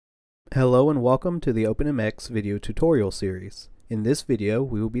Hello and welcome to the OpenMx video tutorial series. In this video,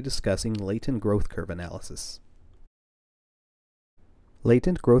 we will be discussing latent growth curve analysis.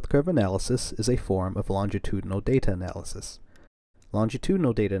 Latent growth curve analysis is a form of longitudinal data analysis.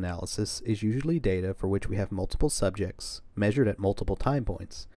 Longitudinal data analysis is usually data for which we have multiple subjects measured at multiple time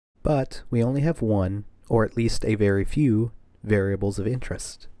points, but we only have one, or at least a very few, variables of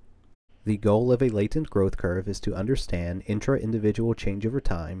interest. The goal of a latent growth curve is to understand intra-individual change over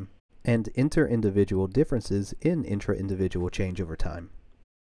time and inter-individual differences in intra-individual change over time.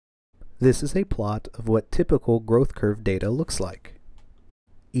 This is a plot of what typical growth curve data looks like.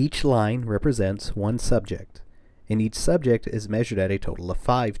 Each line represents one subject, and each subject is measured at a total of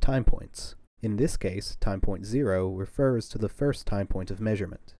 5 time points. In this case, time point 0 refers to the first time point of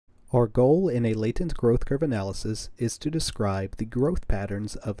measurement. Our goal in a latent growth curve analysis is to describe the growth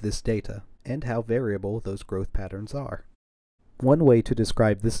patterns of this data and how variable those growth patterns are. One way to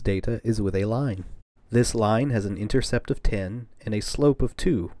describe this data is with a line. This line has an intercept of 10 and a slope of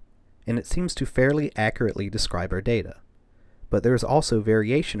 2, and it seems to fairly accurately describe our data. But there is also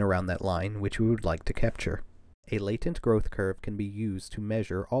variation around that line which we would like to capture. A latent growth curve can be used to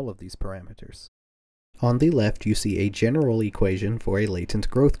measure all of these parameters. On the left you see a general equation for a latent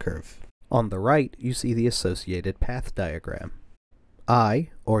growth curve. On the right you see the associated path diagram.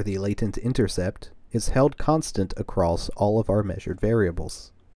 I, or the latent intercept, is held constant across all of our measured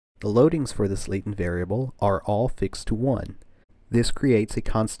variables. The loadings for this latent variable are all fixed to 1. This creates a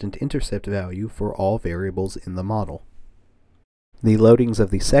constant intercept value for all variables in the model. The loadings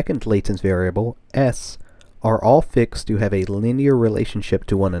of the second latent variable, s, are all fixed to have a linear relationship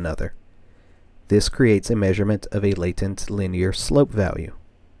to one another. This creates a measurement of a latent linear slope value.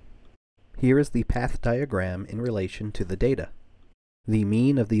 Here is the path diagram in relation to the data. The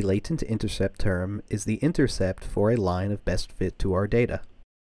mean of the latent intercept term is the intercept for a line of best fit to our data.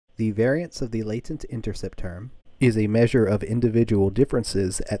 The variance of the latent intercept term is a measure of individual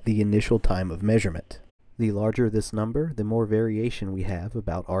differences at the initial time of measurement. The larger this number, the more variation we have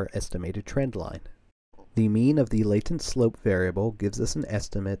about our estimated trend line. The mean of the latent slope variable gives us an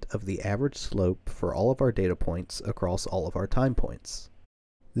estimate of the average slope for all of our data points across all of our time points.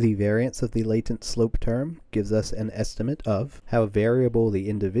 The variance of the latent slope term gives us an estimate of how variable the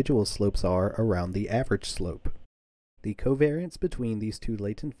individual slopes are around the average slope. The covariance between these two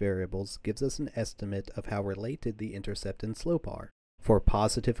latent variables gives us an estimate of how related the intercept and slope are. For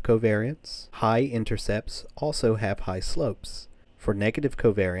positive covariance, high intercepts also have high slopes. For negative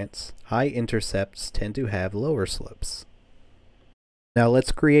covariance, high intercepts tend to have lower slopes. Now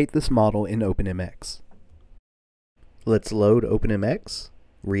let's create this model in OpenMx. Let's load OpenMx,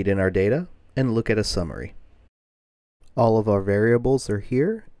 read in our data, and look at a summary. All of our variables are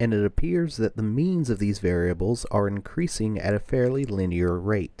here, and it appears that the means of these variables are increasing at a fairly linear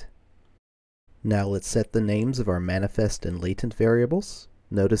rate. Now let's set the names of our manifest and latent variables.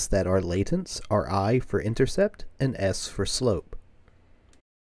 Notice that our latents are I for intercept and S for slope.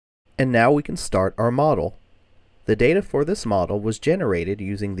 And now we can start our model. The data for this model was generated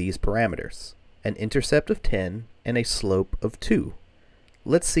using these parameters, an intercept of 10 and a slope of 2.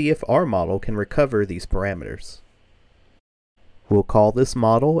 Let's see if our model can recover these parameters. We'll call this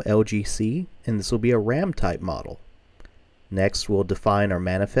model LGC, and this will be a RAM type model. Next, we'll define our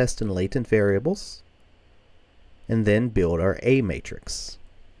manifest and latent variables, and then build our A matrix.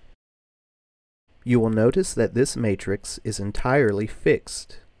 You will notice that this matrix is entirely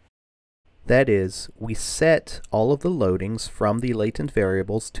fixed. That is, we set all of the loadings from the latent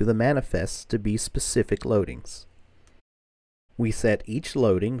variables to the manifests to be specific loadings. We set each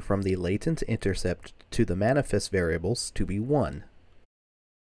loading from the latent intercept to the manifest variables to be 1.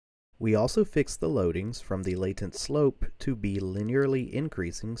 We also fixed the loadings from the latent slope to be linearly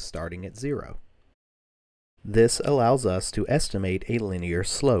increasing starting at 0. This allows us to estimate a linear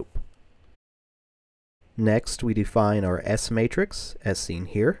slope. Next, we define our S matrix, as seen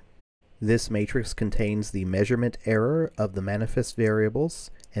here. This matrix contains the measurement error of the manifest variables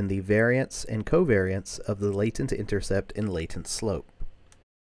and the variance and covariance of the latent intercept and latent slope.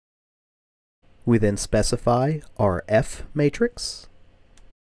 We then specify our F matrix,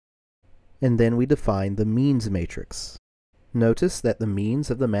 and then we define the means matrix. Notice that the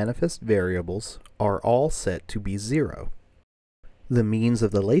means of the manifest variables are all set to be 0. The means of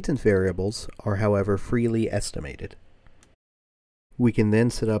the latent variables are, however, freely estimated. We can then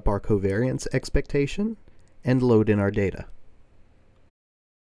set up our covariance expectation and load in our data.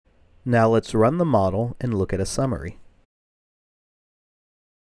 Now let's run the model and look at a summary.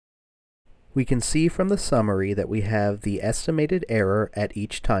 We can see from the summary that we have the estimated error at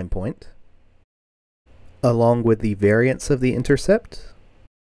each time point, along with the variance of the intercept,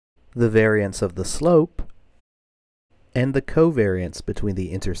 the variance of the slope, and the covariance between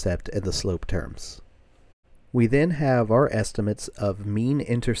the intercept and the slope terms. We then have our estimates of mean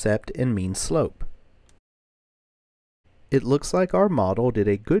intercept and mean slope. It looks like our model did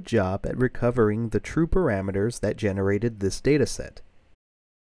a good job at recovering the true parameters that generated this dataset.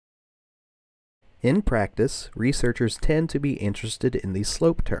 In practice, researchers tend to be interested in the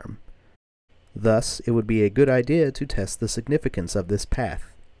slope term. Thus, it would be a good idea to test the significance of this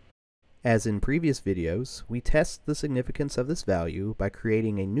path. As in previous videos, we test the significance of this value by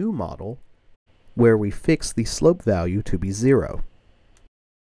creating a new model where we fix the slope value to be 0.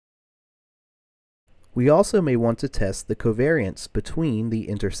 We also may want to test the covariance between the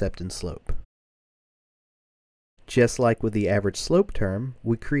intercept and slope. Just like with the average slope term,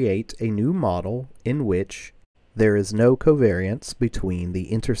 we create a new model in which there is no covariance between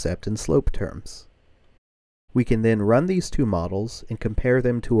the intercept and slope terms. We can then run these two models and compare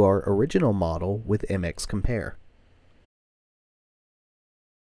them to our original model with MX Compare.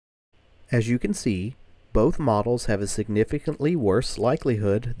 As you can see, both models have a significantly worse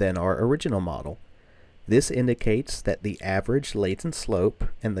likelihood than our original model. This indicates that the average latent slope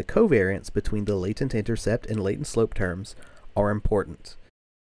and the covariance between the latent intercept and latent slope terms are important.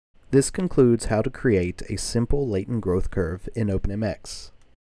 This concludes how to create a simple latent growth curve in OpenMx.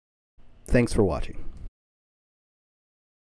 Thanks for watching.